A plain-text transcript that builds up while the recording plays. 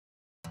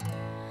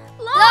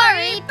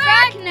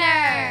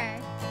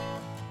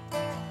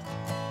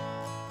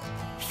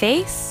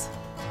face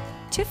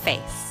to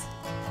face.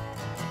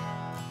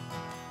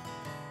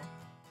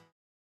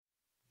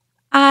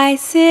 I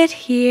sit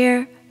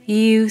here,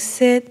 you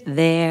sit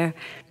there,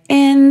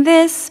 in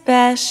this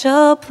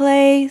special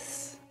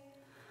place.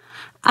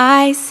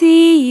 I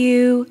see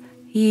you,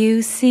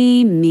 you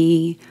see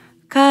me,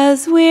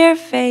 'cause we're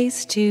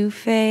face to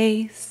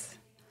face.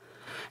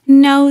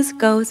 Nose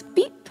goes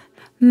beep,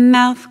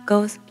 mouth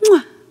goes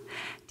mwah.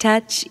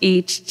 Touch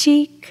each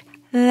cheek,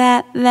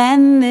 that,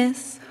 then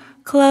this.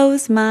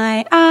 Close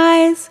my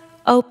eyes,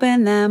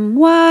 open them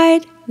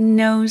wide.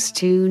 Nose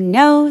to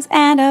nose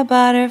and a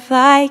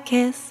butterfly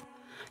kiss.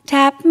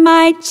 Tap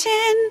my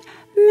chin,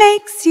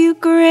 makes you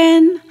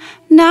grin.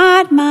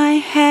 Nod my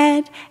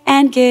head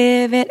and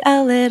give it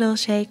a little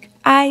shake.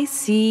 I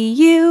see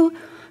you,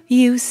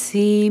 you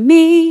see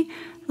me.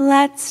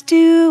 Let's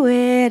do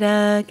it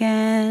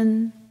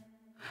again.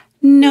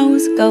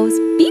 Nose goes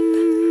beep,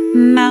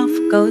 mouth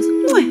goes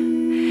mwah.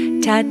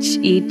 Touch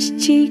each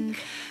cheek,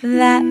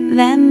 that,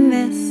 then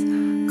this.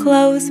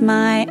 Close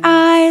my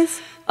eyes,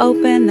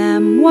 open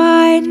them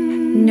wide.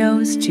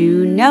 Nose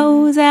to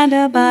nose and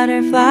a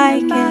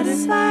butterfly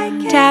kiss.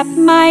 Tap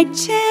my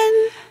chin,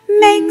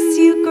 makes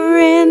you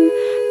grin.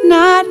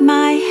 Nod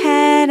my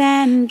head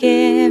and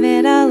give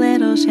it a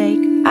little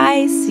shake.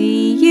 I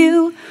see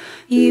you,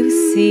 you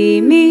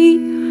see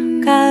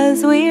me,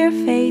 'cause we're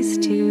face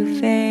to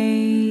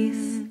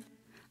face.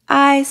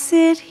 I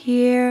sit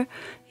here,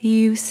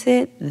 you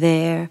sit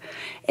there,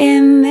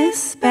 in this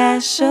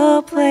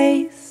special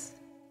place.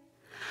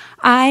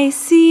 I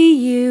see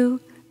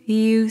you,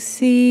 you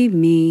see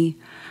me,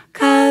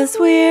 'cause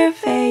we're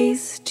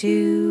face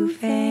to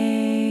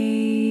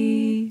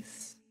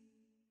face.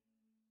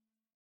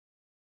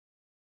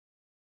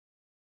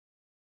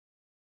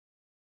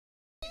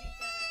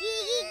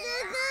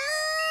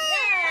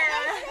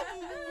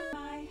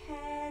 My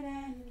head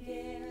and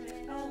give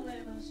it a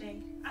little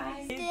shake. I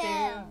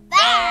still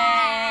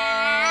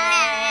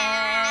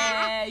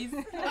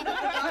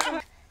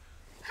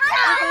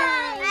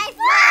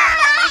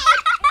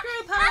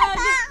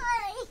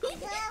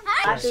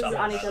Lashes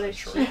on each other's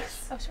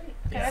cheeks. Oh, sweet.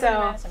 Okay,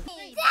 so.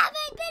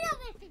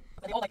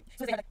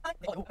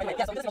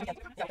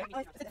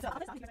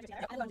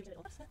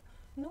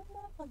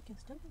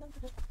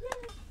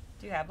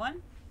 Do you have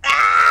one?